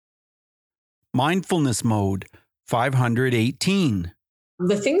Mindfulness Mode 518.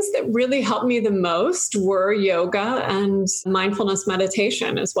 The things that really helped me the most were yoga and mindfulness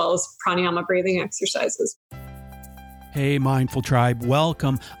meditation, as well as pranayama breathing exercises. Hey, Mindful Tribe,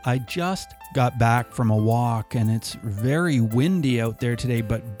 welcome. I just got back from a walk and it's very windy out there today,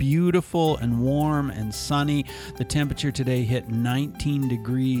 but beautiful and warm and sunny. The temperature today hit 19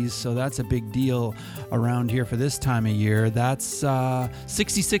 degrees, so that's a big deal around here for this time of year. That's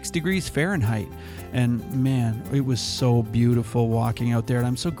 66 degrees Fahrenheit. And man, it was so beautiful walking out there. And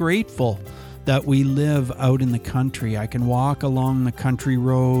I'm so grateful that we live out in the country. I can walk along the country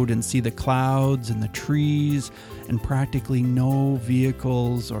road and see the clouds and the trees and practically no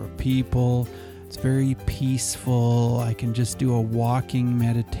vehicles or people. It's very peaceful. I can just do a walking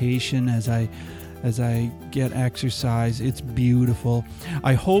meditation as I get exercise. It's beautiful.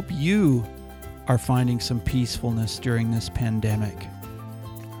 I hope you are finding some peacefulness during this pandemic.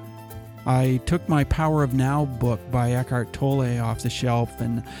 I took my Power of Now book by Eckhart Tolle off the shelf,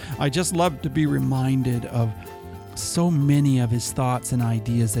 and I just love to be reminded of so many of his thoughts and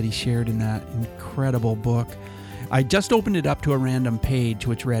ideas that he shared in that incredible book. I just opened it up to a random page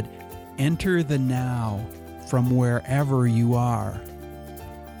which read, "Enter the now from wherever you are."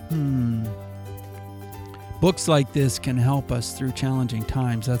 Books like this can help us through challenging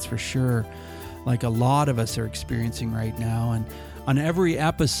times, that's for sure, like a lot of us are experiencing right now. And on every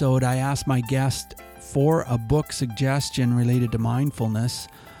episode, I ask my guest for a book suggestion related to mindfulness.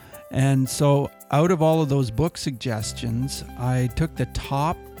 And so out of all of those book suggestions, I took the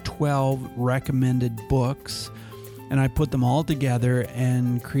top 12 recommended books and I put them all together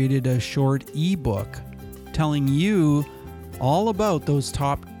and created a short ebook telling you all about those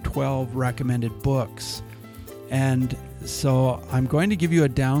top 12 recommended books. And so I'm going to give you a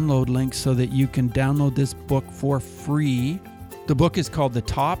download link so that you can download this book for free. The book is called The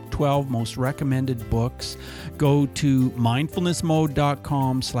Top 12 Most Recommended Books. Go to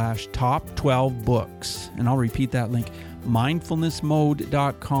mindfulnessmode.com/top12books. And I'll repeat that link,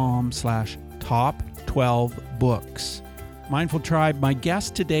 mindfulnessmode.com/top12books. Mindful Tribe, my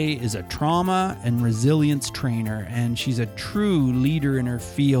guest today is a trauma and resilience trainer, and she's a true leader in her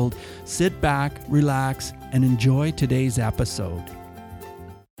field. Sit back, relax, and enjoy today's episode.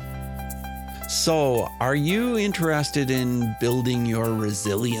 So, are you interested in building your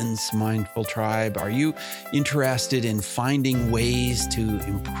resilience, Mindful Tribe? Are you interested in finding ways to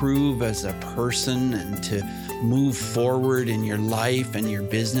improve as a person and to move forward in your life and your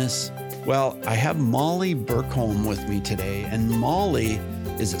business? Well, I have Molly Burkholm with me today, and Molly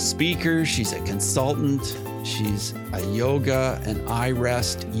is a speaker, she's a consultant, she's a yoga and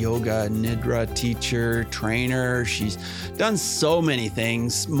iRest yoga nidra teacher, trainer. She's done so many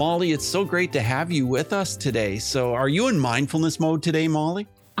things. Molly, it's so great to have you with us today. So are you in mindfulness mode today, Molly?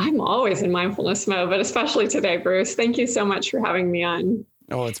 I'm always in mindfulness mode, but especially today, Bruce. Thank you so much for having me on.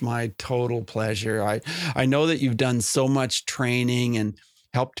 Oh, it's my total pleasure. I know that you've done so much training and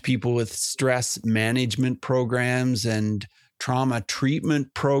helped people with stress management programs and trauma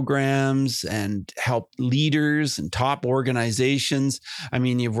treatment programs and helped leaders and top organizations. I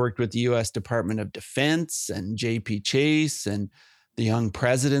mean, you've worked with the U.S. Department of Defense and J.P. Chase and the Young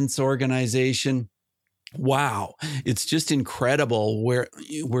Presidents Organization. Wow. It's just incredible where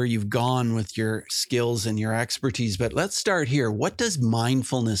you've gone with your skills and your expertise. But let's start here. What does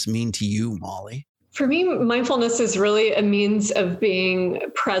mindfulness mean to you, Molly? For me, mindfulness is really a means of being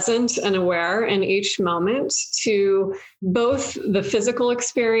present and aware in each moment to both the physical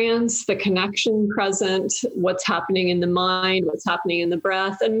experience, the connection present, what's happening in the mind, what's happening in the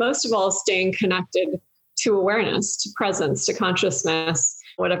breath, and most of all, staying connected to awareness, to presence, to consciousness,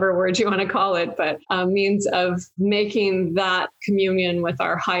 whatever word you want to call it, but a means of making that communion with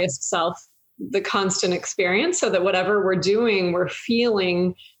our highest self the constant experience so that whatever we're doing, we're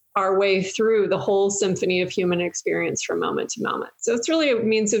feeling our way through the whole symphony of human experience from moment to moment. So it's really a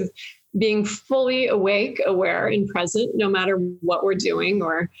means of being fully awake, aware, and present, no matter what we're doing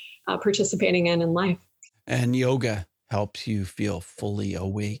or participating in life. And yoga helps you feel fully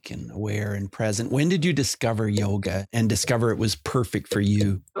awake and aware and present. When did you discover yoga and discover it was perfect for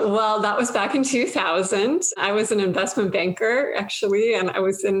you? Well, that was back in 2000. I was an investment banker, actually, and I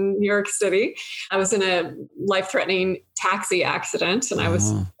was in New York City. I was in a life-threatening taxi accident, and I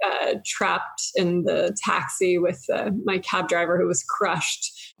was trapped in the taxi with my cab driver who was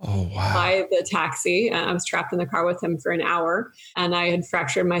crushed. Oh, wow. By the taxi. And I was trapped in the car with him for an hour, and I had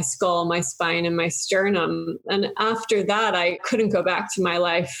fractured my skull, my spine, and my sternum. And after that, I couldn't go back to my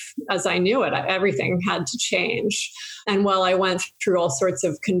life as I knew it. Everything had to change. And while I went through all sorts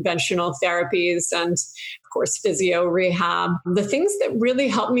of conventional therapies and of course, physio rehab, the things that really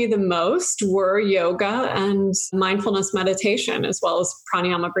helped me the most were yoga and mindfulness meditation, as well as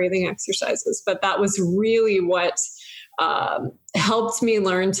pranayama breathing exercises. But that was really what helped me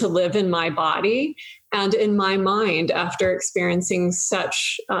learn to live in my body and in my mind after experiencing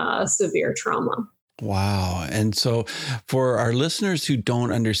such severe trauma. Wow. And so for our listeners who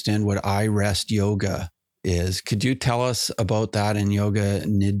don't understand what iRest yoga is, could you tell us about that in Yoga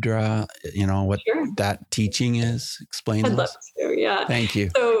Nidra, what that teaching is? Explain I'd those. love to, yeah. Thank you.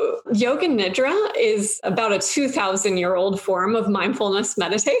 So Yoga Nidra is about a 2,000-year-old form of mindfulness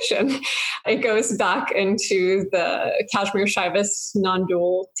meditation. It goes back into the Kashmir Shaivist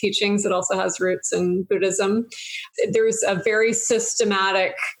non-dual teachings. It also has roots in Buddhism. There's a very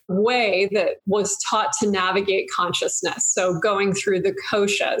systematic way that was taught to navigate consciousness. So going through the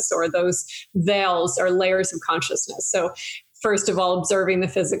koshas, or those veils or layers of consciousness. So first of all, observing the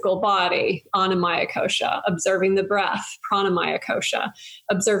physical body, Annamaya kosha, observing the breath, Pranamaya kosha,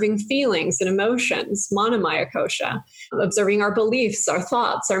 observing feelings and emotions, Manomaya kosha, observing our beliefs, our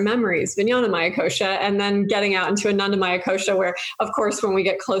thoughts, our memories, Vijnanamaya kosha, and then getting out into Anandamaya kosha, where, of course, when we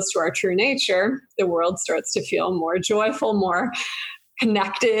get close to our true nature, the world starts to feel more joyful, more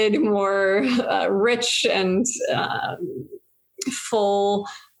connected, more rich and full,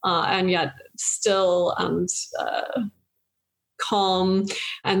 and yet still and calm.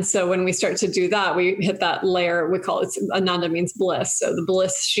 And so when we start to do that, we hit that layer, we call it, Ananda means bliss. So the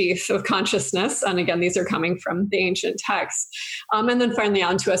bliss sheath of consciousness. And again, these are coming from the ancient texts. And then finally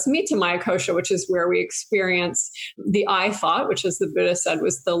onto Asmita Maya kosha, which is where we experience the I thought, which, as the Buddha said,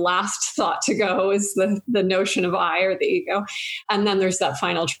 was the last thought to go, is the notion of I, or the ego. And then there's that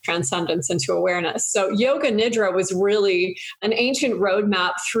final transcendence into awareness. So Yoga Nidra was really an ancient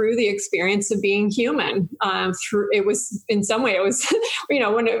roadmap through the experience of being human. It was, in some way, it was,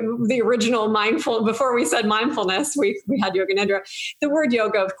 the original before we said mindfulness, we had Yoga Nidra. The word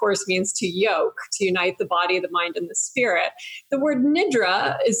yoga, of course, means to yoke, to unite the body, the mind, and the spirit. The word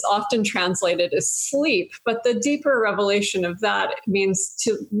nidra is often translated as sleep, but the deeper revelation of that means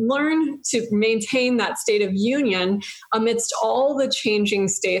to learn to maintain that state of union amidst all the changing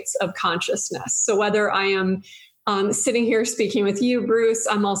states of consciousness. So whether I am sitting here speaking with you, Bruce,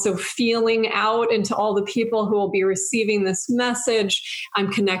 I'm also feeling out into all the people who will be receiving this message. I'm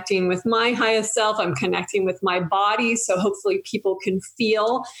connecting with my highest self. I'm connecting with my body. So hopefully people can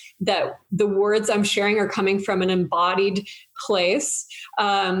feel that the words I'm sharing are coming from an embodied place.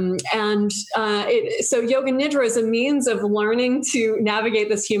 So Yoga Nidra is a means of learning to navigate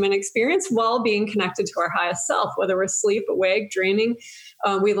this human experience while being connected to our highest self, whether we're asleep, awake, dreaming.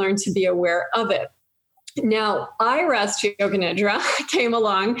 We learn to be aware of it. Now, iRest Yoga Nidra came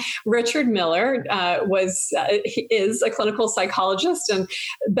along. Richard Miller is a clinical psychologist, and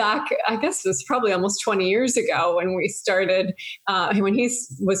back, I guess it was probably almost 20 years ago when we started, when he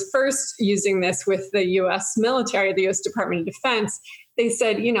was first using this with the U.S. military, the U.S. Department of Defense. They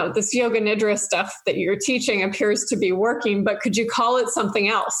said, this Yoga Nidra stuff that you're teaching appears to be working, but could you call it something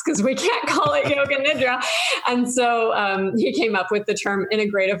else? Because we can't call it Yoga Nidra. And so he came up with the term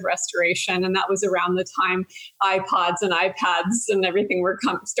integrative restoration. And that was around the time iPods and iPads and everything were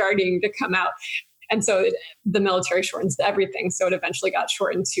starting to come out. And so the military shortens everything. So it eventually got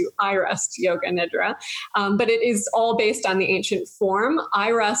shortened to iRest Yoga Nidra. But it is all based on the ancient form.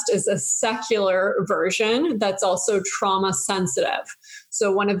 iRest is a secular version that's also trauma sensitive.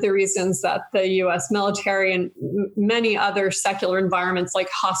 So one of the reasons that the U.S. military and many other secular environments like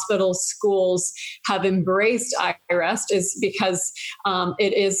hospitals, schools have embraced iRest is because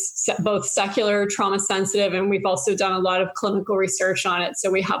it is both secular, trauma sensitive, and we've also done a lot of clinical research on it. So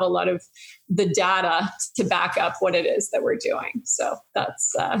we have a lot of the data to back up what it is that we're doing. So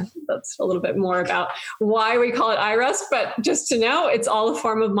that's a little bit more about why we call it iRest. But just to know, it's all a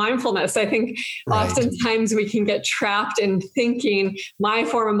form of mindfulness. I think Oftentimes we can get trapped in thinking my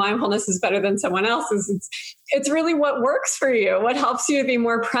form of mindfulness is better than someone else's. It's really what works for you, what helps you to be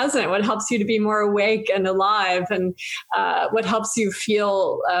more present, what helps you to be more awake and alive, and what helps you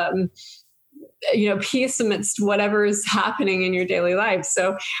feel peace amidst whatever is happening in your daily life.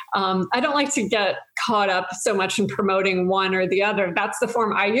 So I don't like to get caught up so much in promoting one or the other. That's the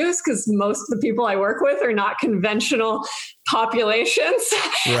form I use because most of the people I work with are not conventional populations.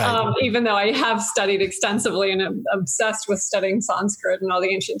 Right. Even though I have studied extensively and am obsessed with studying Sanskrit and all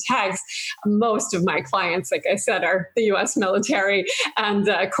the ancient texts, most of my clients, like I said, are the U.S. military and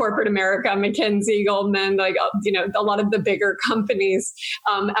corporate America, McKinsey, Goldman, a lot of the bigger companies,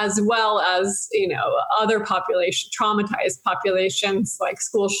 as well as, other traumatized populations like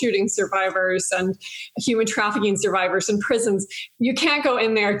school shooting survivors and human trafficking survivors in prisons. You can't go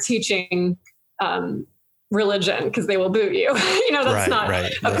in there teaching religion because they will boot you. That's not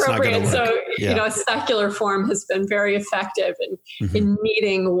appropriate. So, a secular form has been very effective in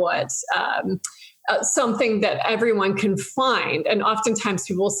meeting what something that everyone can find. And oftentimes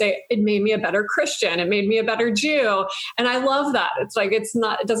people will say, it made me a better Christian. It made me a better Jew. And I love that. It's like, it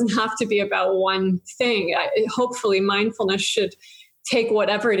doesn't have to be about one thing. Hopefully mindfulness should take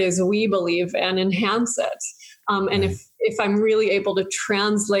whatever it is we believe and enhance it. And if I'm really able to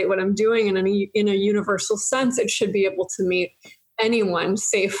translate what I'm doing in a universal sense, it should be able to meet anyone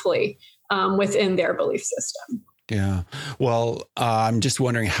safely within their belief system. Yeah. Well, I'm just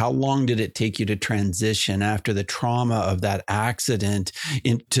wondering, how long did it take you to transition after the trauma of that accident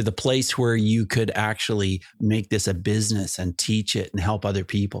into the place where you could actually make this a business and teach it and help other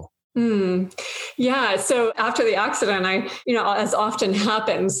people? Yeah. So after the accident, as often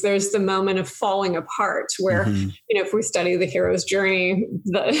happens, there's the moment of falling apart where, if we study the hero's journey,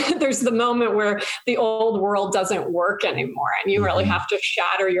 there's the moment where the old world doesn't work anymore. And you really have to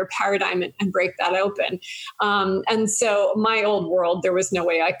shatter your paradigm and break that open. And so my old world, there was no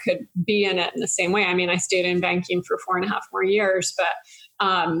way I could be in it in the same way. I mean, I stayed in banking for 4.5 more years,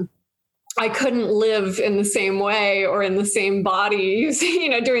 but, I couldn't live in the same way or in the same body,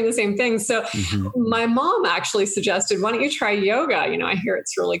 doing the same things. So my mom actually suggested, why don't you try yoga? I hear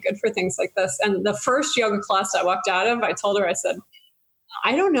it's really good for things like this. And the first yoga class I walked out of, I told her, I said,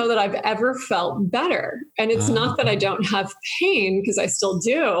 I don't know that I've ever felt better. And it's not that I don't have pain, because I still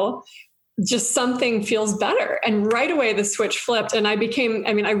do. Just something feels better. And right away the switch flipped and I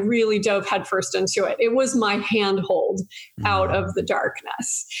really dove headfirst into it. It was my handhold out of the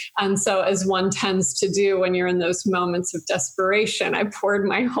darkness. And so as one tends to do when you're in those moments of desperation, I poured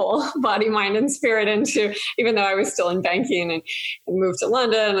my whole body, mind, and spirit into, even though I was still in banking and moved to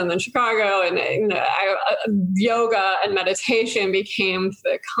London and then Chicago, and yoga and meditation became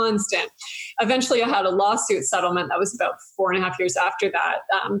the constant. Eventually I had a lawsuit settlement that was about 4.5 years after that,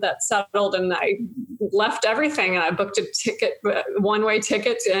 that settled, and I left everything and I booked a one-way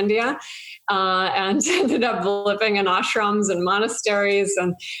ticket to India, and ended up living in ashrams and monasteries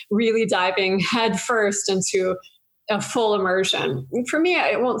and really diving headfirst into a full immersion. For me,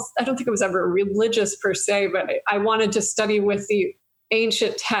 I don't think it was ever religious per se, but I wanted to study with the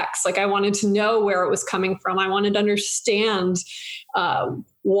ancient texts. Like I wanted to know where it was coming from. I wanted to understand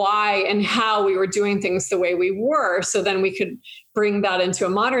why and how we were doing things the way we were, so then we could bring that into a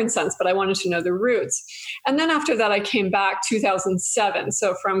modern sense. But I wanted to know the roots. And then after that, I came back 2007.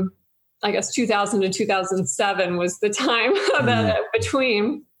 So from, I guess, 2000 to 2007 was the time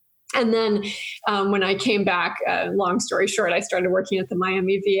between. And then when I came back, long story short, I started working at the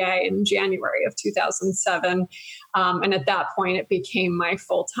Miami VA in January of 2007. And at that point, it became my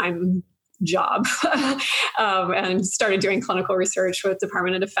full-time job, and started doing clinical research with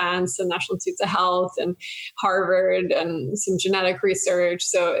Department of Defense and National Institutes of Health and Harvard and some genetic research.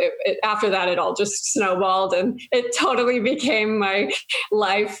 So after that, it all just snowballed and it totally became my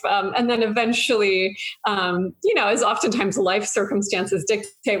life. And then eventually, as oftentimes life circumstances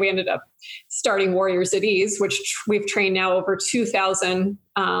dictate, we ended up starting Warriors at Ease, which we've trained now over 2,000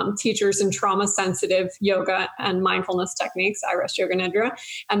 teachers in trauma-sensitive yoga and mindfulness techniques, Iris Yoga Nidra,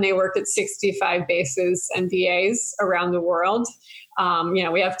 and they work at 65 bases and VAs around the world.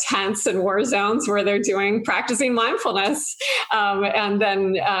 We have tents and war zones where they're practicing mindfulness. And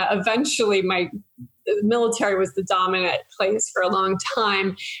then eventually the military was the dominant place for a long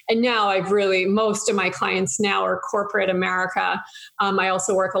time. And now most of my clients now are corporate America. I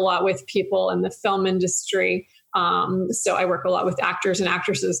also work a lot with people in the film industry. So I work a lot with actors and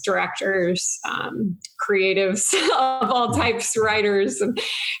actresses, directors, creatives of all types, writers and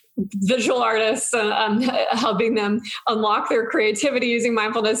visual artists, helping them unlock their creativity using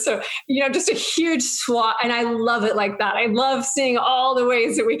mindfulness. So, just a huge swath. And I love it like that. I love seeing all the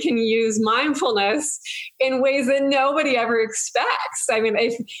ways that we can use mindfulness in ways that nobody ever expects. I mean,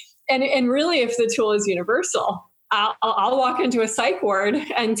 and really, if the tool is universal, I'll walk into a psych ward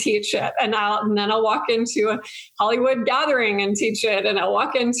and teach it. And then I'll walk into a Hollywood gathering and teach it. And I'll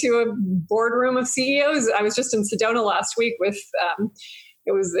walk into a boardroom of CEOs. I was just in Sedona last week with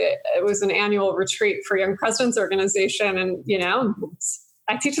it was an annual retreat for Young Presidents Organization. And,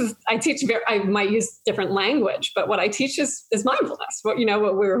 I I might use different language, but what I teach is mindfulness,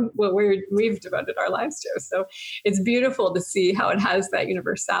 we've devoted our lives to. So it's beautiful to see how it has that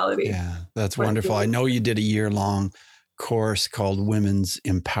universality. Yeah, that's wonderful. I know you did a year-long course called Women's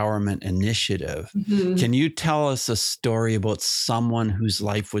Empowerment Initiative. Mm-hmm. Can you tell us a story about someone whose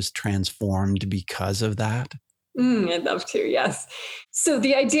life was transformed because of that? I'd love to, yes. So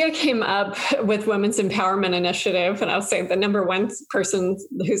the idea came up with Women's Empowerment Initiative, and I'll say the number one person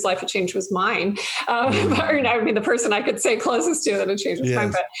whose life had changed was mine. The person I could say closest to that had changed was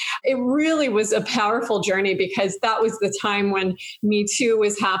mine. But it really was a powerful journey because that was the time when Me Too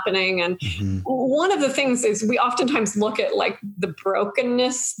was happening. And one of the things is we oftentimes look at like the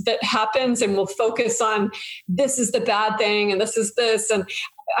brokenness that happens and we'll focus on this is the bad thing and this is this. And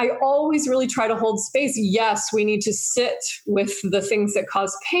I always really try to hold space. Yes, we need to sit with the things that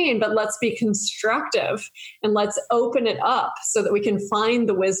cause pain, but let's be constructive and let's open it up so that we can find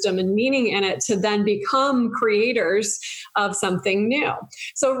the wisdom and meaning in it to then become creators of something new.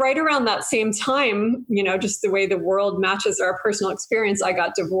 So right around that same time, just the way the world matches our personal experience, I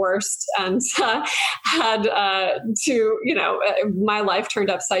got divorced and had my life turned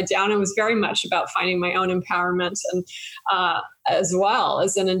upside down. It was very much about finding my own empowerment and as well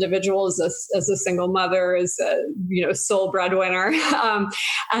as an individual, as a single mother, as a sole breadwinner,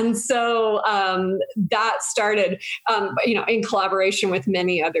 and so that started, in collaboration with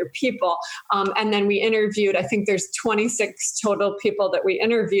many other people, and then we interviewed. I think there's 26 total people that we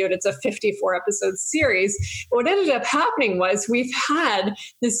interviewed. It's a 54 episode series. What ended up happening was we've had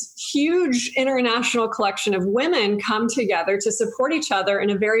this huge international collection of women come together to support each other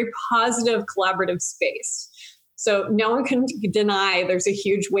in a very positive, collaborative space. So no one can deny there's a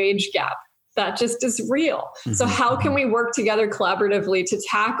huge wage gap. That just is real. Mm-hmm. So how can we work together collaboratively to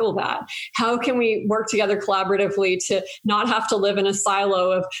tackle that? How can we work together collaboratively to not have to live in a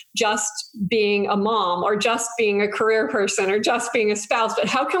silo of just being a mom or just being a career person or just being a spouse, but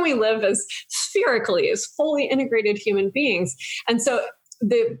how can we live as spherically, as fully integrated human beings? And so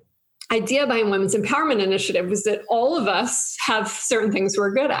the idea behind Women's Empowerment Initiative was that all of us have certain things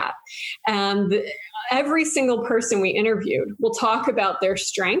we're good at. And every single person we interviewed will talk about their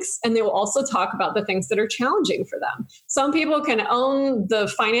strengths, and they will also talk about the things that are challenging for them. Some people can own the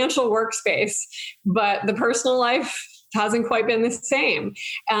financial workspace, but the personal life hasn't quite been the same,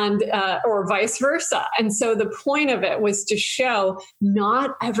 and or vice versa. And so the point of it was to show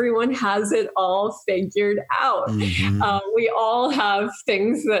not everyone has it all figured out. Mm-hmm. We all have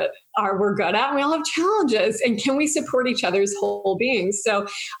things that we're good at, and we all have challenges. And can we support each other's whole beings? So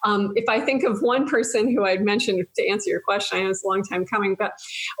if I think of one person who I'd mentioned to answer your question, I know it's a long time coming, but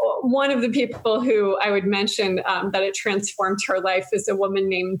one of the people who I would mention that it transformed her life is a woman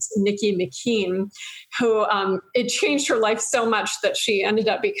named Nikki McKean, who it changed her life so much that she ended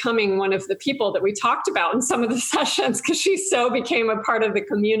up becoming one of the people that we talked about in some of the sessions because she so became a part of the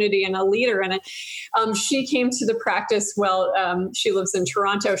community and a leader in it. She came to the practice. She lives in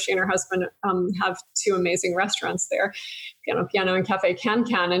Toronto. She and her husband have two amazing restaurants there, Piano Piano and Cafe Can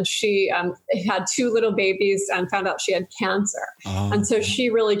Can. And she had two little babies and found out she had cancer. Oh. And so she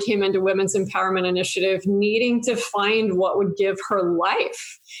really came into Women's Empowerment Initiative needing to find what would give her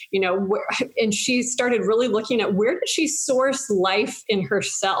life, and she started really looking at where did she source life in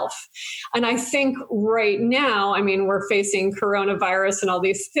herself. And I think right now, we're facing coronavirus and all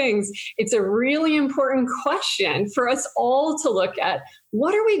these things. It's a really important question for us all to look at.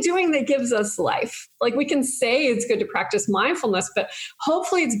 What are we doing that gives us life? Like we can say it's good to practice mindfulness, but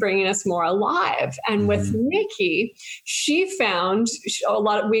hopefully it's bringing us more alive. And with Nikki, she found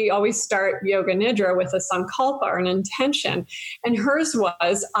we always start Yoga Nidra with a sankalpa or an intention. And hers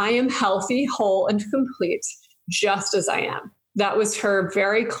was, I am healthy, whole, and complete, just as I am. That was her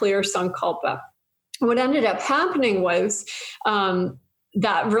very clear sankalpa. What ended up happening was,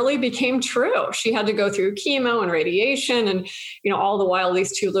 that really became true. She had to go through chemo and radiation and, all the while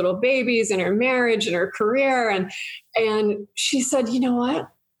these two little babies and her marriage and her career. And she said, you know what?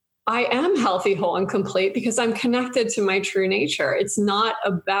 I am healthy, whole, and complete because I'm connected to my true nature. It's not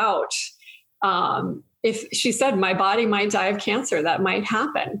about, if she said my body might die of cancer, that might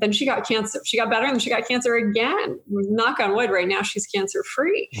happen. Then she got cancer. She got better and then she got cancer again. Knock on wood, right now she's cancer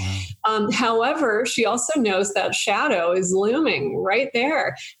free. Wow. However, she also knows that shadow is looming right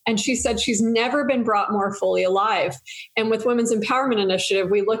there. And she said she's never been brought more fully alive. And with Women's Empowerment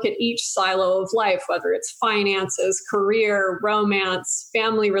Initiative, we look at each silo of life, whether it's finances, career, romance,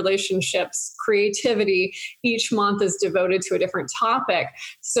 family relationships, creativity. Each month is devoted to a different topic.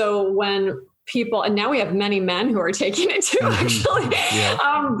 So when people, and now we have many men who are taking it too, actually.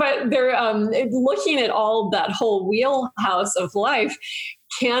 But they're looking at all that whole wheelhouse of life.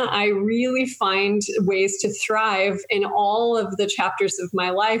 Can I really find ways to thrive in all of the chapters of my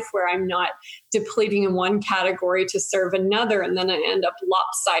life where I'm not depleting in one category to serve another, and then I end up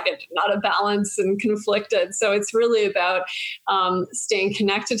lopsided, not a balance, and conflicted? So it's really about staying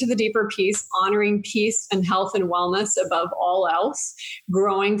connected to the deeper peace, honoring peace and health and wellness above all else,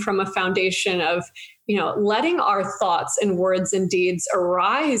 growing from a foundation of letting our thoughts and words and deeds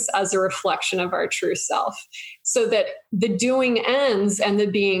arise as a reflection of our true self, so that the doing ends and the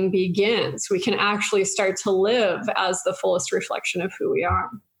being begins. We can actually start to live as the fullest reflection of who we are.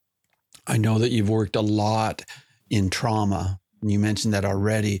 I know that you've worked a lot in trauma. You mentioned that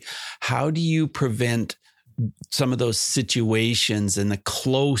already. How do you prevent some of those situations and the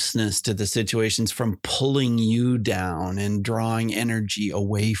closeness to the situations from pulling you down and drawing energy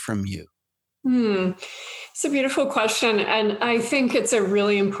away from you? It's a beautiful question. And I think it's a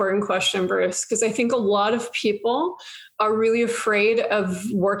really important question, Bruce, because I think a lot of people are really afraid of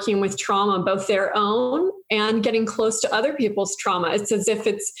working with trauma, both their own and getting close to other people's trauma. It's as if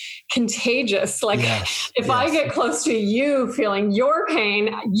it's contagious. Like if I get close to you feeling your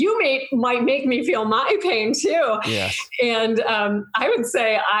pain, you might make me feel my pain too. Yes. And I would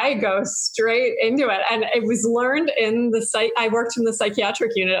say I go straight into it. And it was learned in I worked in the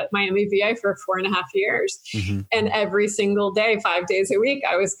psychiatric unit at Miami VA for 4.5 years. And every single day, 5 days a week,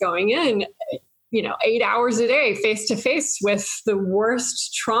 I was going in, 8 hours a day, face to face with the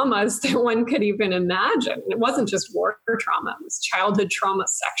worst traumas that one could even imagine. And it wasn't just war trauma. It was childhood trauma,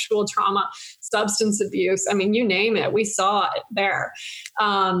 sexual trauma, substance abuse. I mean, you name it, we saw it there.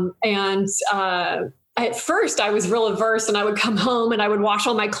 At first I was real averse, and I would come home and I would wash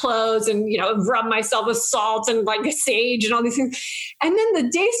all my clothes and, rub myself with salt and like sage and all these things. And then the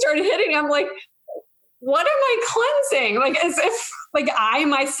day started hitting. I'm like, what am I cleansing? Like, as if like I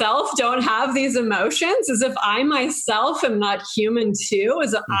myself don't have these emotions, as if I myself am not human too,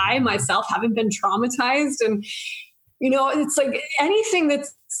 as if I myself haven't been traumatized. And, it's like anything to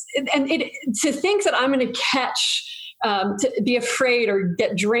think that I'm going to catch, to be afraid or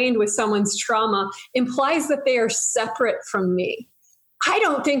get drained with someone's trauma implies that they are separate from me. I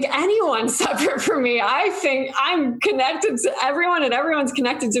don't think anyone's separate from me. I think I'm connected to everyone and everyone's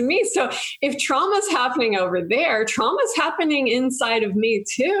connected to me. So if trauma's happening over there, trauma's happening inside of me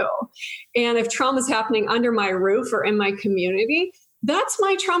too. And if trauma's happening under my roof or in my community, that's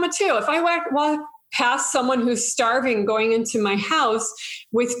my trauma too. If I walk past someone who's starving going into my house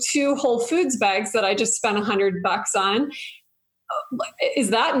with 2 Whole Foods bags that I just spent $100 on, is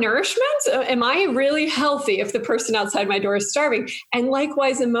that nourishment? Am I really healthy if the person outside my door is starving? And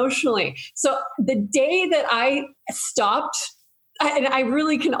likewise, emotionally. So the day that I stopped, and I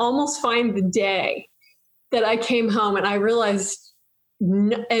really can almost find the day that I came home and I realized,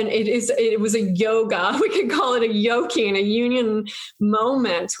 and it was a yoga, we could call it a yoking, a union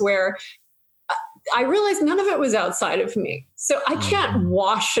moment where I realized none of it was outside of me. So I can't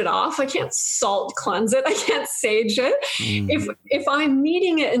wash it off. I can't salt cleanse it. I can't sage it. If I'm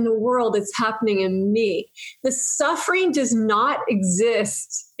meeting it in the world, it's happening in me. The suffering does not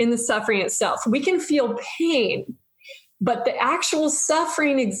exist in the suffering itself. We can feel pain, but the actual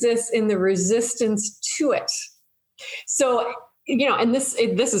suffering exists in the resistance to it. So and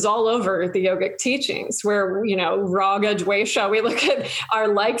this is all over the yogic teachings where, raga, dvesha, we look at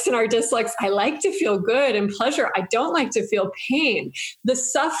our likes and our dislikes. I like to feel good and pleasure. I don't like to feel pain. The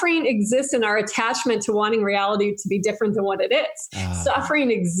suffering exists in our attachment to wanting reality to be different than what it is.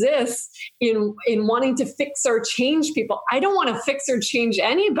 Suffering exists in wanting to fix or change people. I don't want to fix or change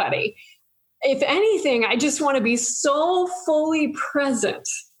anybody. If anything, I just want to be so fully present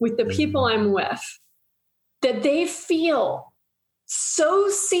with the people I'm with that they feel so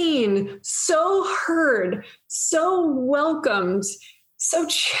seen, so heard, so welcomed, so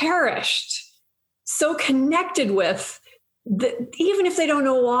cherished, so connected with, that even if they don't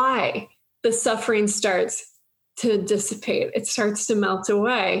know why, the suffering starts to dissipate. It starts to melt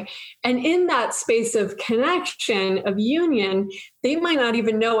away. And in that space of connection, of union, they might not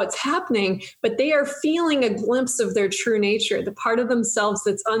even know what's happening, but they are feeling a glimpse of their true nature, the part of themselves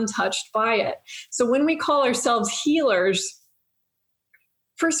that's untouched by it. So when we call ourselves healers,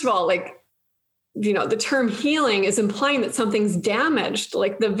 first of all, the term healing is implying that something's damaged.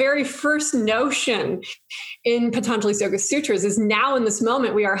 Like the very first notion in Patanjali's Yoga Sutras is now in this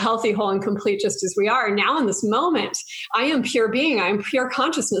moment, we are healthy, whole, and complete just as we are. Now in this moment, I am pure being. I am pure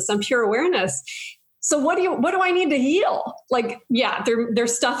consciousness. I'm pure awareness. So what do I need to heal? Like, yeah,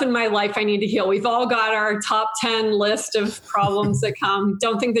 there's stuff in my life I need to heal. We've all got our top 10 list of problems that come.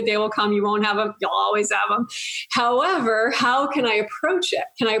 Don't think the day will come you won't have them. You'll always have them. However, how can I approach it?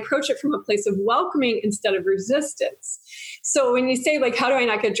 Can I approach it from a place of welcoming instead of resistance? So when you say, like, how do I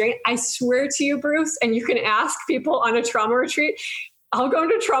not get drained? I swear to you, Bruce, and you can ask people on a trauma retreat. I'll go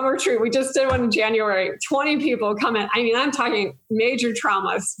to trauma retreat. We just did one in January. 20 people come in. I mean, I'm talking major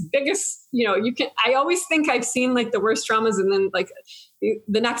traumas, biggest, I always think I've seen like the worst traumas, and then like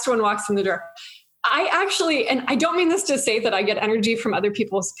the next one walks in the door. I actually, and I don't mean this to say that I get energy from other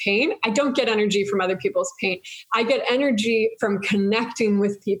people's pain. I don't get energy from other people's pain. I get energy from connecting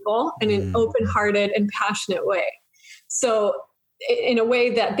with people in an open-hearted and passionate way. So in a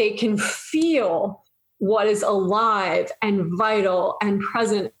way that they can feel what is alive and vital and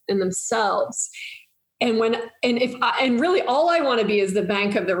present in themselves. And really all I want to be is the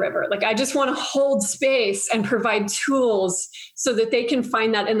bank of the river. Like, I just want to hold space and provide tools so that they can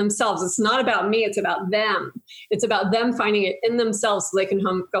find that in themselves. It's not about me. It's about them. It's about them finding it in themselves so they can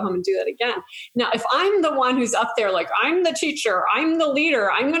go home and do that again. Now, if I'm the one who's up there, like, I'm the teacher, I'm the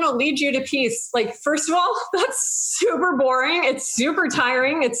leader, I'm going to lead you to peace. Like, first of all, that's super boring. It's super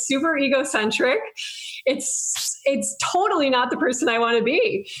tiring. It's super egocentric. It's totally not the person I want to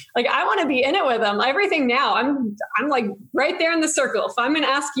be. Like, I want to be in it with them. Everything now, I'm like right there in the circle. If I'm going to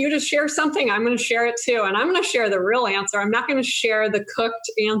ask you to share something, I'm going to share it too. And I'm going to share the real answer. I'm not going to share the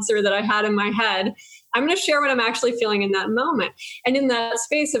cooked answer that I had in my head. I'm going to share what I'm actually feeling in that moment. And in that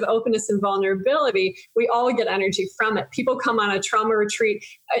space of openness and vulnerability, we all get energy from it. People come on a trauma retreat.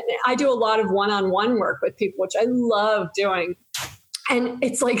 I do a lot of one-on-one work with people, which I love doing. And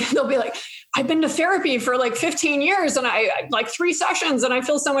it's like, they'll be like, I've been to therapy for like 15 years and I like 3 sessions and I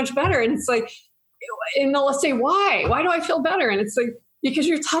feel so much better. And it's like, and they'll say, why do I feel better? And it's like, because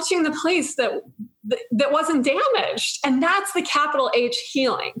you're touching the place that wasn't damaged. And that's the capital H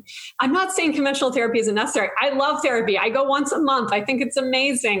healing. I'm not saying conventional therapy isn't necessary. I love therapy. I go once a month. I think it's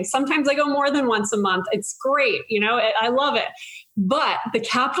amazing. Sometimes I go more than once a month. It's great. I love it. But the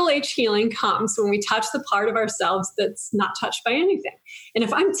capital H healing comes when we touch the part of ourselves that's not touched by anything. And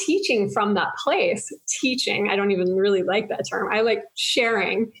if I'm teaching from that place, I don't even really like that term. I like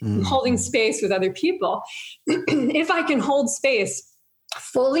sharing, holding space with other people. If I can hold space,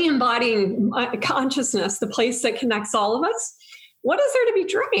 fully embodying consciousness, the place that connects all of us, what is there to be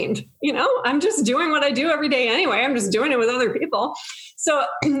drained? I'm just doing what I do every day anyway. I'm just doing it with other people. So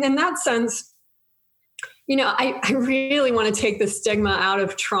in that sense, I really want to take the stigma out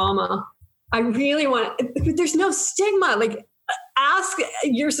of trauma. There's no stigma. Like, ask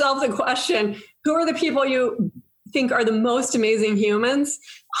yourself the question, who are the people you think are the most amazing humans?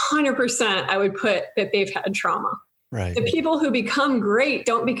 100% I would put that they've had trauma. Right. The people who become great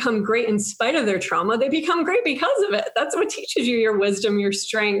don't become great in spite of their trauma. They become great because of it. That's what teaches you your wisdom, your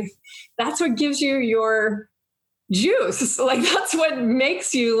strength. That's what gives you your juice. Like, that's what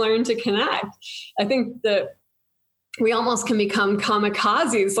makes you learn to connect. I think that we almost can become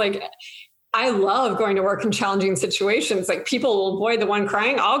kamikazes. Like, I love going to work in challenging situations. Like, people will avoid the one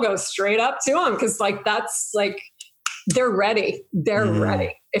crying. I'll go straight up to them because that's like, they're ready. They're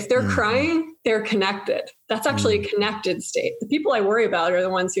ready. If they're crying, they're connected. That's actually a connected state. The people I worry about are the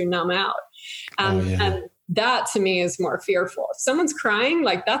ones who numb out. And that to me is more fearful. If someone's crying,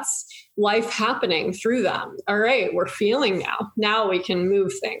 like, that's life happening through them. All right, we're feeling now. Now we can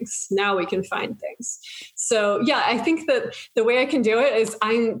move things. Now we can find things. So yeah, I think that the way I can do it is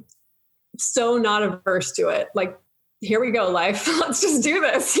I'm so not averse to it. Like, here we go, life. Let's just do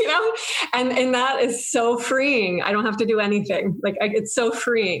this, And that is so freeing. I don't have to do anything. Like, it's so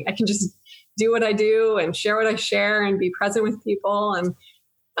freeing. I can just do what I do and share what I share and be present with people. And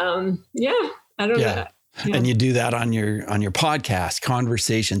I don't know. Yeah. And you do that on your podcast,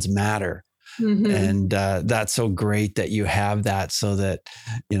 Conversations Matter. And that's so great that you have that so that,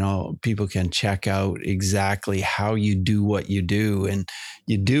 people can check out exactly how you do what you do. And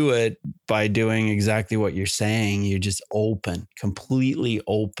you do it by doing exactly what you're saying. You're just completely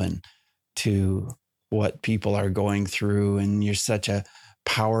open to what people are going through. And you're such a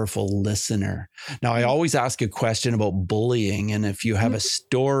powerful listener. Now, I always ask a question about bullying. And if you have a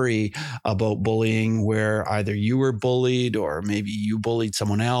story about bullying where either you were bullied or maybe you bullied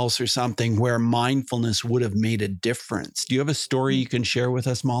someone else or something where mindfulness would have made a difference. Do you have a story you can share with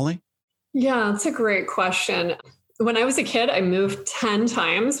us, Molly? Yeah, that's a great question. When I was a kid, I moved 10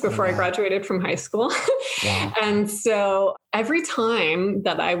 times before I graduated from high school. Wow. And so every time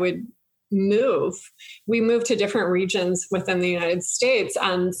that I would move. We moved to different regions within the United States,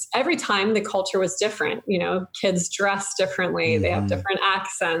 and every time the culture was different. Kids dress differently, they have different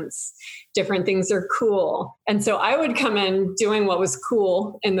accents, different things are cool. And so I would come in doing what was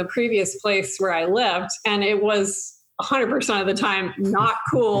cool in the previous place where I lived, and it was 100% of the time not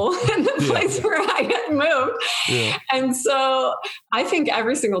cool in the place where I had moved. Yeah. And so I think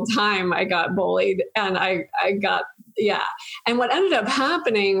every single time I got bullied, and I got, And what ended up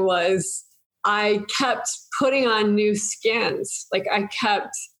happening was I kept putting on new skins. Like I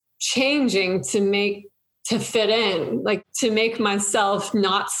kept changing to fit in, like to make myself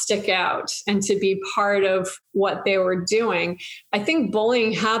not stick out and to be part of what they were doing. I think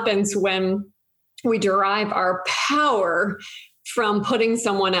bullying happens when we derive our power from putting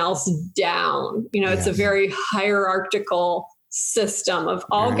someone else down. It's a very hierarchical system of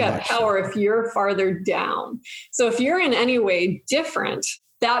I'll get power if you're farther down. So if you're in any way different,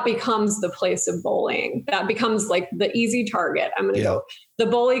 that becomes the place of bullying. That becomes like the easy target. I'm going to go. The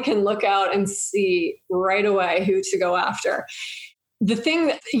bully can look out and see right away who to go after. The thing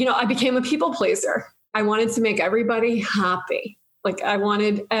that, I became a people pleaser. I wanted to make everybody happy. Like I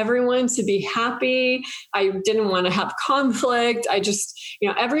wanted everyone to be happy. I didn't want to have conflict. I just,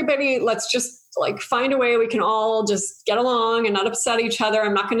 everybody, let's just like find a way we can all just get along and not upset each other.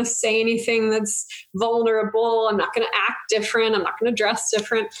 I'm not going to say anything that's vulnerable. I'm not going to act different. I'm not going to dress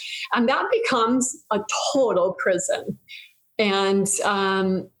different. And that becomes a total prison. And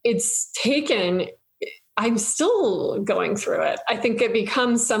I'm still going through it. I think it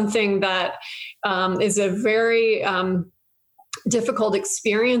becomes something that is a very difficult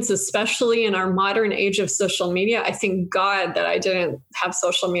experience, especially in our modern age of social media. I thank God that I didn't have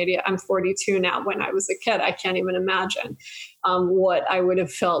social media. I'm 42 now. When I was a kid, I can't even imagine what I would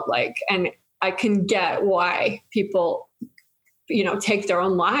have felt like. And I can get why people, take their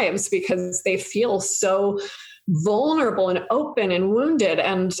own lives because they feel so vulnerable and open and wounded.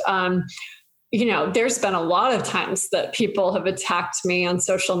 And, there's been a lot of times that people have attacked me on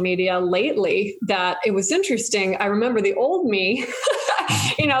social media lately that it was interesting. I remember the old me,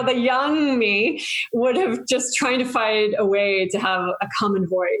 the young me would have just trying to find a way to have a common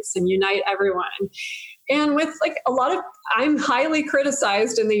voice and unite everyone. And with I'm highly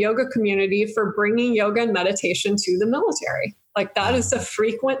criticized in the yoga community for bringing yoga and meditation to the military. Like that is a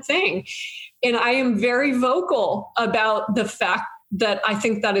frequent thing. And I am very vocal about the fact that I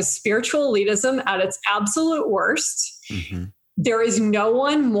think that is spiritual elitism at its absolute worst. Mm-hmm. There is no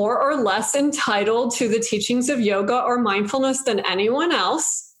one more or less entitled to the teachings of yoga or mindfulness than anyone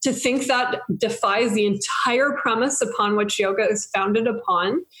else. To think that defies the entire premise upon which yoga is founded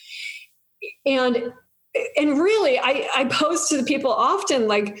upon. And really, I pose to the people often,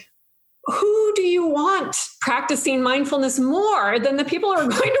 like, who do you want practicing mindfulness more than the people who are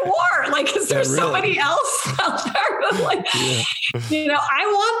going to war? Like, is there somebody else out there? Like, I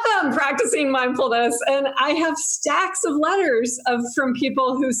want them practicing mindfulness. And I have stacks of letters from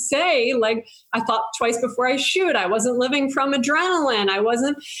people who say, like, I thought twice before I shoot. I wasn't living from adrenaline. I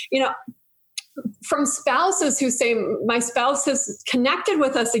wasn't, from spouses who say, my spouse has connected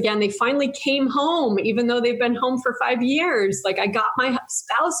with us again. They finally came home, even though they've been home for 5 years. Like I got my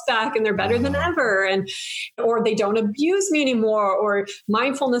spouse back and they're better than ever. Or they don't abuse me anymore, or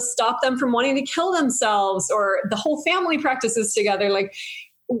mindfulness stopped them from wanting to kill themselves, or the whole family practices together. Like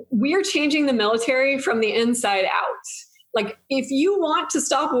we're changing the military from the inside out. Like, if you want to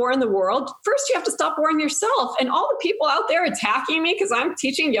stop war in the world, first you have to stop warring yourself. And all the people out there attacking me because I'm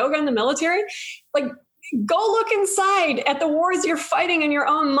teaching yoga in the military, like, go look inside at the wars you're fighting in your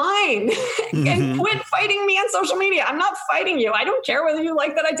own mind and quit fighting me on social media. I'm not fighting you. I don't care whether you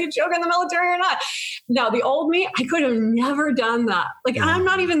like that I teach yoga in the military or not. Now, the old me, I could have never done that. Like, I'm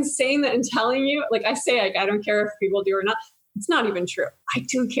not even saying that and telling you, like I say, like, I don't care if people do or not. It's not even true. I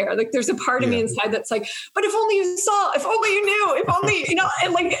do care. Like there's a part of me inside that's like, but if only you saw, if only you knew, if only,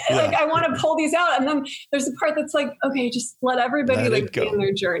 and like I want to pull these out. And then there's a part that's like, okay, just let everybody be in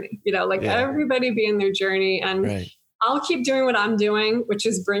their journey, everybody be in their journey. And I'll keep doing what I'm doing, which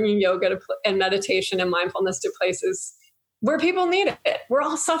is bringing yoga and meditation and mindfulness to places where people need it. We're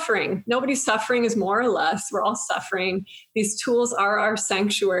all suffering. Nobody's suffering is more or less. We're all suffering. These tools are our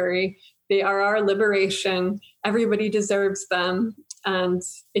sanctuary. They are our liberation. Everybody deserves them. And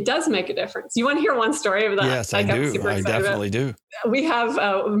it does make a difference. You want to hear one story of that? Yes, I do. I definitely do. We have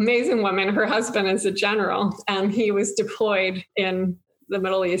an amazing woman. Her husband is a general, and he was deployed in the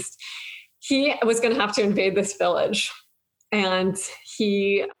Middle East. He was going to have to invade this village, and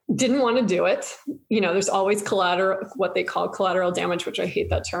he didn't want to do it. There's always what they call collateral damage, which I hate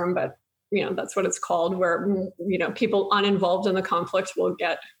that term, but that's what it's called, where, people uninvolved in the conflict will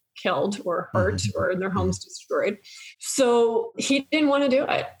get killed or hurt or their homes destroyed. So he didn't want to do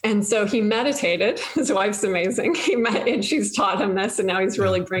it. And so he meditated. His wife's amazing. And she's taught him this, and now he's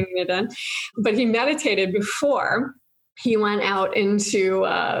really bringing it in. But he meditated before he went out into,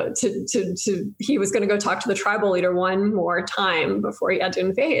 he was going to go talk to the tribal leader one more time before he had to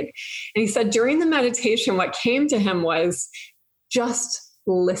invade. And he said during the meditation, what came to him was just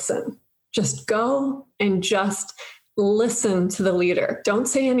listen. Just go and just listen to the leader. Don't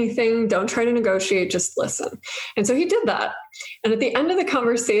say anything. Don't try to negotiate. Just listen. And so he did that. And at the end of the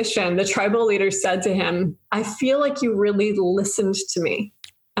conversation, the tribal leader said to him, I feel like you really listened to me,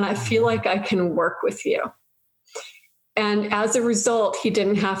 and I feel like I can work with you. And as a result, he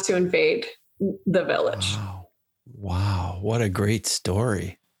didn't have to invade the village. Wow. What a great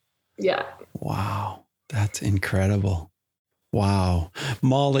story. Yeah. Wow. That's incredible. Wow.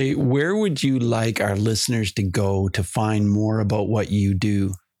 Molly, where would you like our listeners to go to find more about what you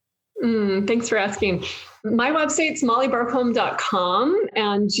do? Thanks for asking. My website's mollybarhome.com,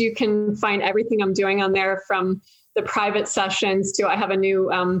 and you can find everything I'm doing on there, from the private sessions to I have a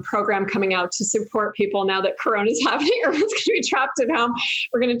new program coming out to support people now that Corona is happening. Everyone's going to be trapped at home.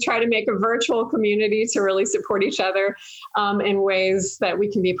 We're going to try to make a virtual community to really support each other in ways that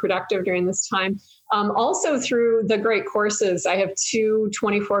we can be productive during this time. Also through the great courses, I have 2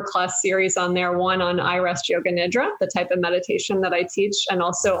 24-class series on there, one on I Rest Yoga Nidra, the type of meditation that I teach, and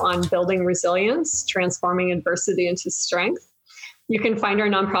also on building resilience, transforming adversity into strength. You can find our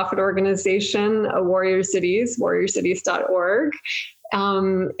nonprofit organization, Warrior Cities, warriorcities.org.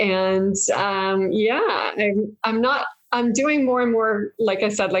 I'm doing more and more, like I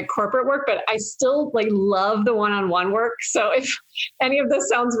said, like corporate work, but I still love the one-on-one work. So if any of this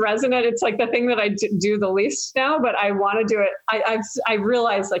sounds resonant, it's like the thing that I do the least now, but I want to do it. I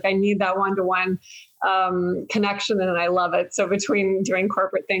realize I need that one-to-one connection, and I love it. So between doing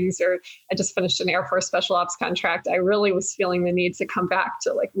corporate things, or I just finished an Air Force Special Ops contract, I really was feeling the need to come back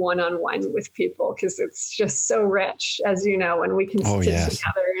to one-on-one with people, because it's just so rich, as you know, when we can sit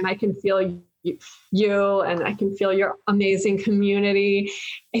together and I can feel you and I can feel your amazing community.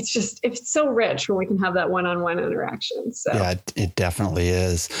 It's so rich when we can have that one-on-one interaction. So yeah, it definitely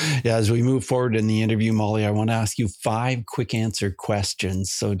is. Yeah. As we move forward in the interview, Molly, I want to ask you 5 quick answer questions.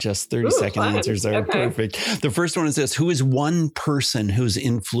 So just 30-second answers are perfect. The first one is this: who is one person who's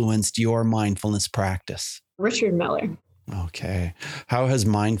influenced your mindfulness practice? Richard Miller. Okay. How has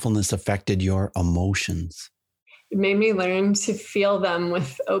mindfulness affected your emotions? It made me learn to feel them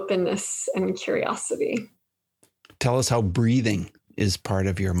with openness and curiosity. Tell us how breathing is part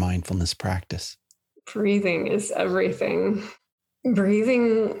of your mindfulness practice. Breathing is everything.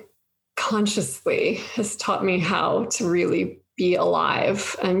 Breathing consciously has taught me how to really be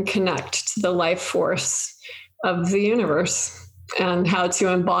alive and connect to the life force of the universe, and how to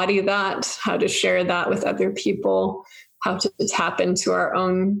embody that, how to share that with other people, how to tap into our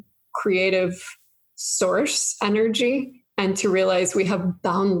own creative source energy, and to realize we have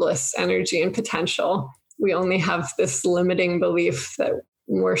boundless energy and potential. We only have this limiting belief that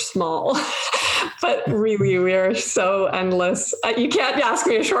we're small, but really we are so endless. You can't ask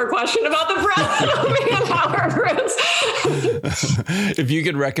me a short question about the breath. It'll be an hour, Bruce. If you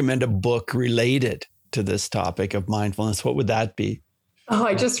could recommend a book related to this topic of mindfulness, what would that be? Oh,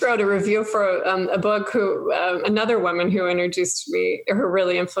 I just wrote a review for a book another woman who introduced me, who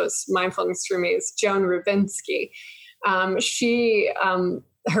really influenced mindfulness for me, is Joan Rubinski. She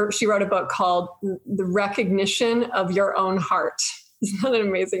wrote a book called The Recognition of Your Own Heart. Isn't that an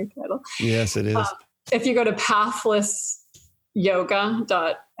amazing title? Yes, it is. If you go to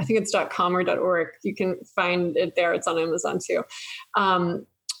pathlessyoga.com or .org, you can find it there. It's on Amazon too.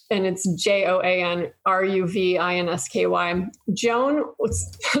 And it's JOANRUVINSKY. Joan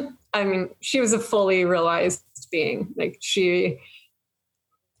was, she was a fully realized being. She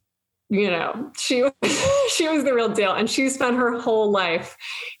was the real deal. And she spent her whole life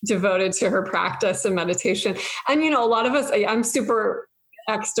devoted to her practice and meditation. And, a lot of us, I'm super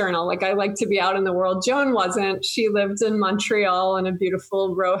external. I like to be out in the world. Joan wasn't. She lived in Montreal in a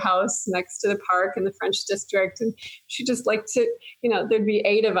beautiful row house next to the park in the French district. And she just liked to, there'd be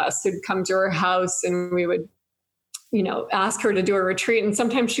 8 of us who'd come to her house, and we would, ask her to do a retreat. And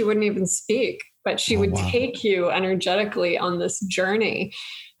sometimes she wouldn't even speak, but she would take you energetically on this journey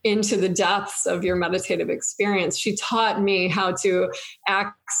into the depths of your meditative experience. She taught me how to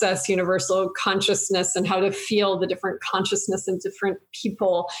access universal consciousness and how to feel the different consciousness in different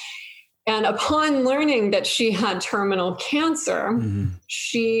people. And upon learning that she had terminal cancer,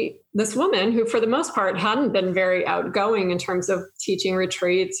 this woman who for the most part hadn't been very outgoing in terms of teaching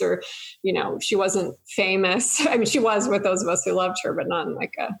retreats or, she wasn't famous. I mean, she was with those of us who loved her, but not in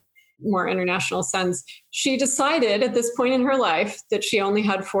like a more international sense. She decided at this point in her life that she only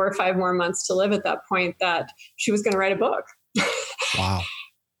had 4 or 5 more months to live at that point, that she was going to write a book. Wow.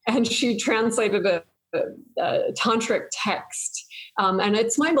 And she translated a tantric text. And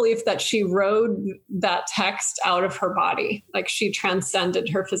it's my belief that she wrote that text out of her body, like she transcended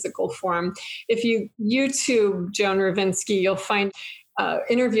her physical form. If you YouTube Joan Rowinski, you'll find an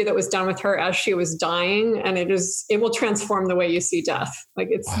interview that was done with her as she was dying, and it will transform the way you see death. Like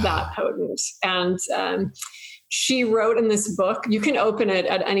it's that potent. And she wrote in this book, you can open it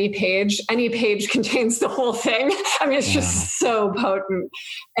at any page. Any page contains the whole thing. I mean, it's just so potent.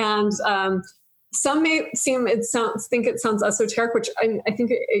 And some may think it sounds esoteric, which I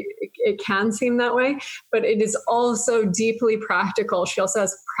think it can seem that way, but it is also deeply practical. She also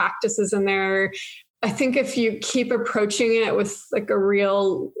has practices in there. I think if you keep approaching it with like a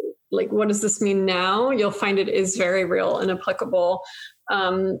real, like, what does this mean now? You'll find it is very real and applicable.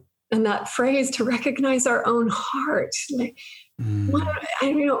 And that phrase, to recognize our own heart. Like,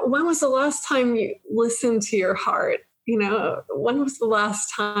 when was the last time you listened to your heart? When was the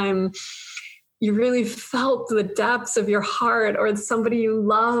last time you really felt the depths of your heart, or somebody you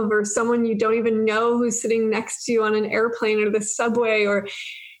love, or someone you don't even know who's sitting next to you on an airplane or the subway, or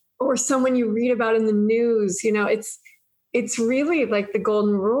someone you read about in the news? It's really like the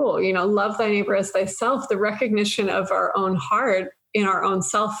golden rule, love thy neighbor as thyself, the recognition of our own heart in our own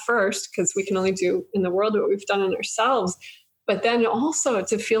self first, because we can only do in the world what we've done in ourselves. But then also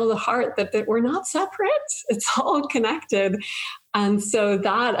to feel the heart that we're not separate. It's all connected. And so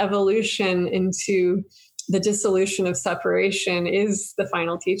that evolution into the dissolution of separation is the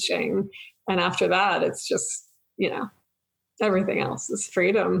final teaching. And after that, it's just, everything else is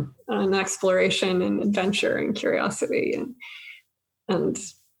freedom and exploration and adventure and curiosity and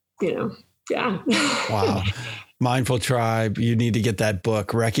yeah. Wow. Mindful Tribe, you need to get that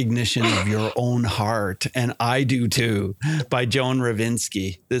book, Recognition of Your Own Heart. And I do too, by Joan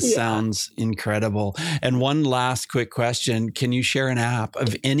Rowinski. This sounds incredible. And one last quick question. Can you share an app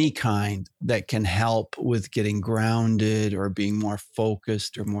of any kind that can help with getting grounded or being more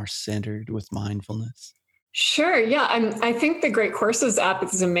focused or more centered with mindfulness? Sure. Yeah. I think the Great Courses app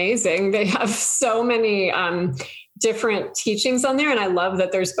is amazing. They have so many different teachings on there. And I love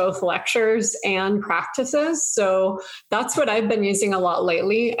that there's both lectures and practices. So that's what I've been using a lot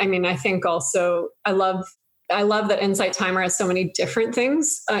lately. I mean, I think also I love that Insight Timer has so many different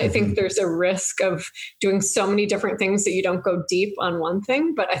things. I think there's a risk of doing so many different things that you don't go deep on one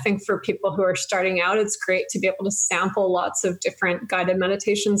thing. But I think for people who are starting out, it's great to be able to sample lots of different guided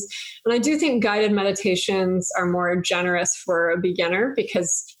meditations. And I do think guided meditations are more generous for a beginner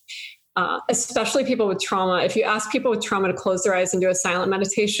because especially people with trauma, if you ask people with trauma to close their eyes and do a silent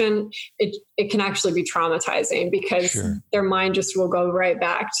meditation, it can actually be traumatizing because their mind just will go right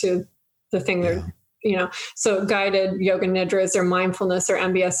back to the thing they're so guided yoga nidras or mindfulness or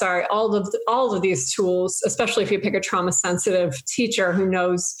MBSR, all of these tools, especially if you pick a trauma sensitive teacher who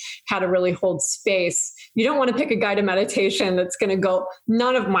knows how to really hold space. You don't want to pick a guided meditation that's going to go,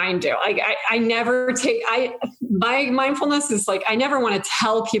 none of mine do. My mindfulness is like, I never want to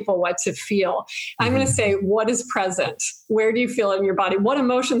tell people what to feel. I'm going to say, what is present? Where do you feel it in your body? What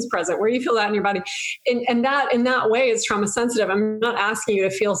emotion's present? Where do you feel that in your body? And that in that way is trauma sensitive. I'm not asking you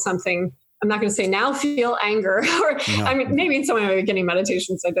to feel something. I'm not going to say now feel anger or I mean, maybe in some of my beginning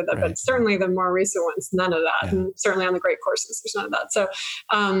meditations I did that, but certainly the more recent ones, none of that. And certainly on the Great Courses, there's none of that. So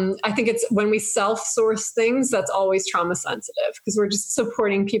I think it's when we self-source things, that's always trauma sensitive because we're just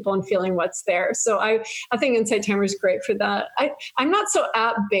supporting people and feeling what's there. So I think Insight Timer is great for that. I'm not so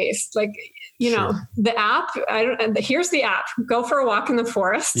app-based, like, the app, here's the app. Go for a walk in the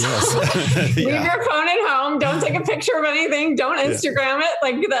forest. Yes. Leave your phone at home. Don't take a picture of anything. Don't Instagram it.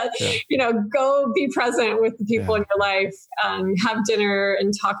 Like that, go be present with the people in your life. Have dinner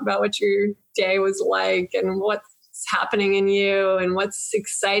and talk about what your day was like and what's happening in you and what's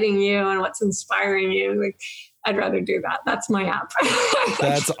exciting you and what's inspiring you. Like, I'd rather do that. That's my app.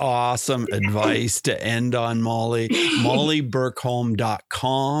 That's awesome advice to end on, Molly.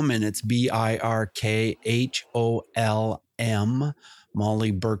 MollyBurkholm.com, and it's BIRKHOLM,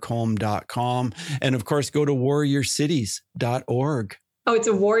 MollyBurkholm.com. And of course, go to warriorcities.org Oh, it's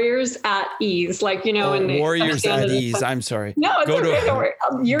a Warriors at Ease, like, Warriors at Ease. I'm sorry. No, it's okay. Don't worry.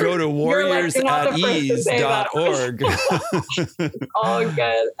 Go to warriorsatease.org. All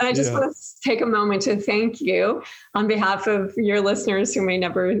good. And I just want to take a moment to thank you on behalf of your listeners who may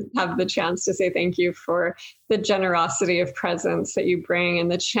never have the chance to say thank you for the generosity of presence that you bring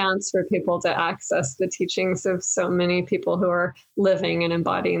and the chance for people to access the teachings of so many people who are living and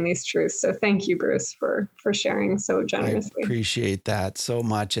embodying these truths. So thank you, Bruce, for sharing so generously. I appreciate that so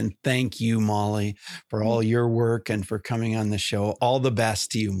much. And thank you, Molly, for all your work and for coming on the show. All the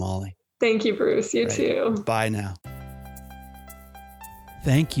best to you, Molly. Thank you, Bruce. You too. Bye now.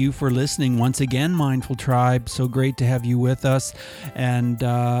 Thank you for listening once again, Mindful Tribe. So great to have you with us. And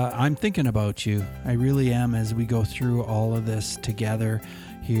I'm thinking about you. I really am, as we go through all of this together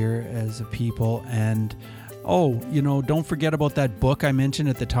here as a people. And don't forget about that book I mentioned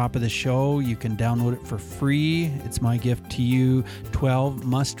at the top of the show. You can download it for free. It's my gift to you. 12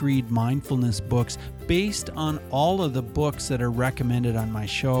 must-read mindfulness books based on all of the books that are recommended on my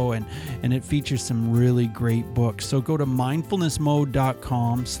show. And it features some really great books. So go to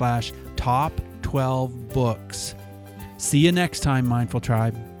mindfulnessmode.com/top 12 books. See you next time, Mindful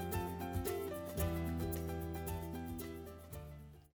Tribe.